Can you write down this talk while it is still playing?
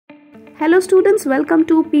Hello students, welcome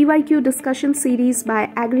to PYQ discussion series by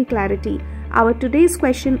Agriclarity. Our today's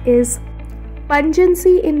question is,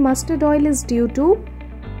 pungency in mustard oil is due to,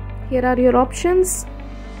 here are your options.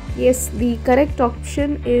 Yes, the correct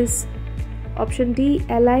option is option D,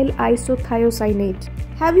 allyl isothiocyanate.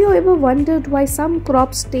 Have you ever wondered why some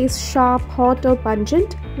crops taste sharp, hot or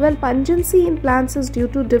pungent? Well, pungency in plants is due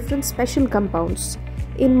to different special compounds.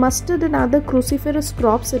 In mustard and other cruciferous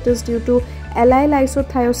crops, it is due to allyl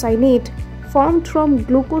isothiocyanate formed from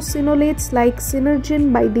glucosinolates like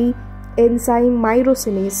synergin by the enzyme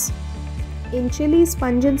myrosinase. In chilies,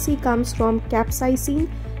 pungency comes from capsaicin,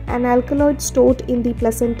 an alkaloid stored in the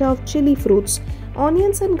placenta of chili fruits.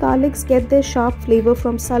 Onions and garlics get their sharp flavor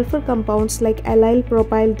from sulphur compounds like allyl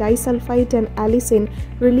propyl disulfide and allicin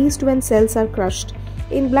released when cells are crushed.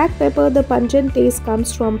 In black pepper, the pungent taste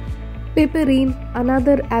comes from Piperine,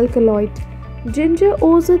 another alkaloid. Ginger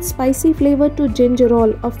owes its spicy flavor to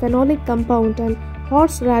gingerol, a phenolic compound, and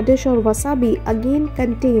horseradish or wasabi again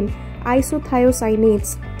contain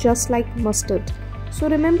isothiocyanates, just like mustard. So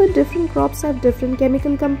remember, different crops have different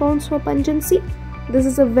chemical compounds for pungency. This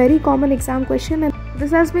is a very common exam question and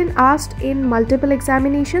this has been asked in multiple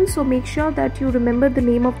examinations, so make sure that you remember the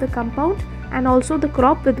name of the compound and also the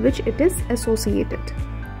crop with which it is associated.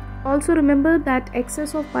 Also remember that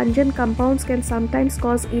excess of pungent compounds can sometimes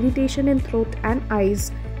cause irritation in throat and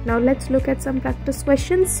eyes. Now let's look at some practice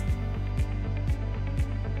questions.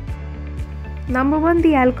 Number 1,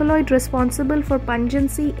 the alkaloid responsible for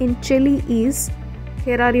pungency in chili is,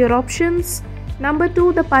 here are your options. Number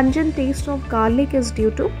 2, the pungent taste of garlic is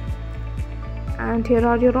due to, and here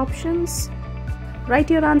are your options.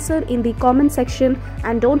 Write your answer in the comment section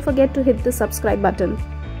and don't forget to hit the subscribe button.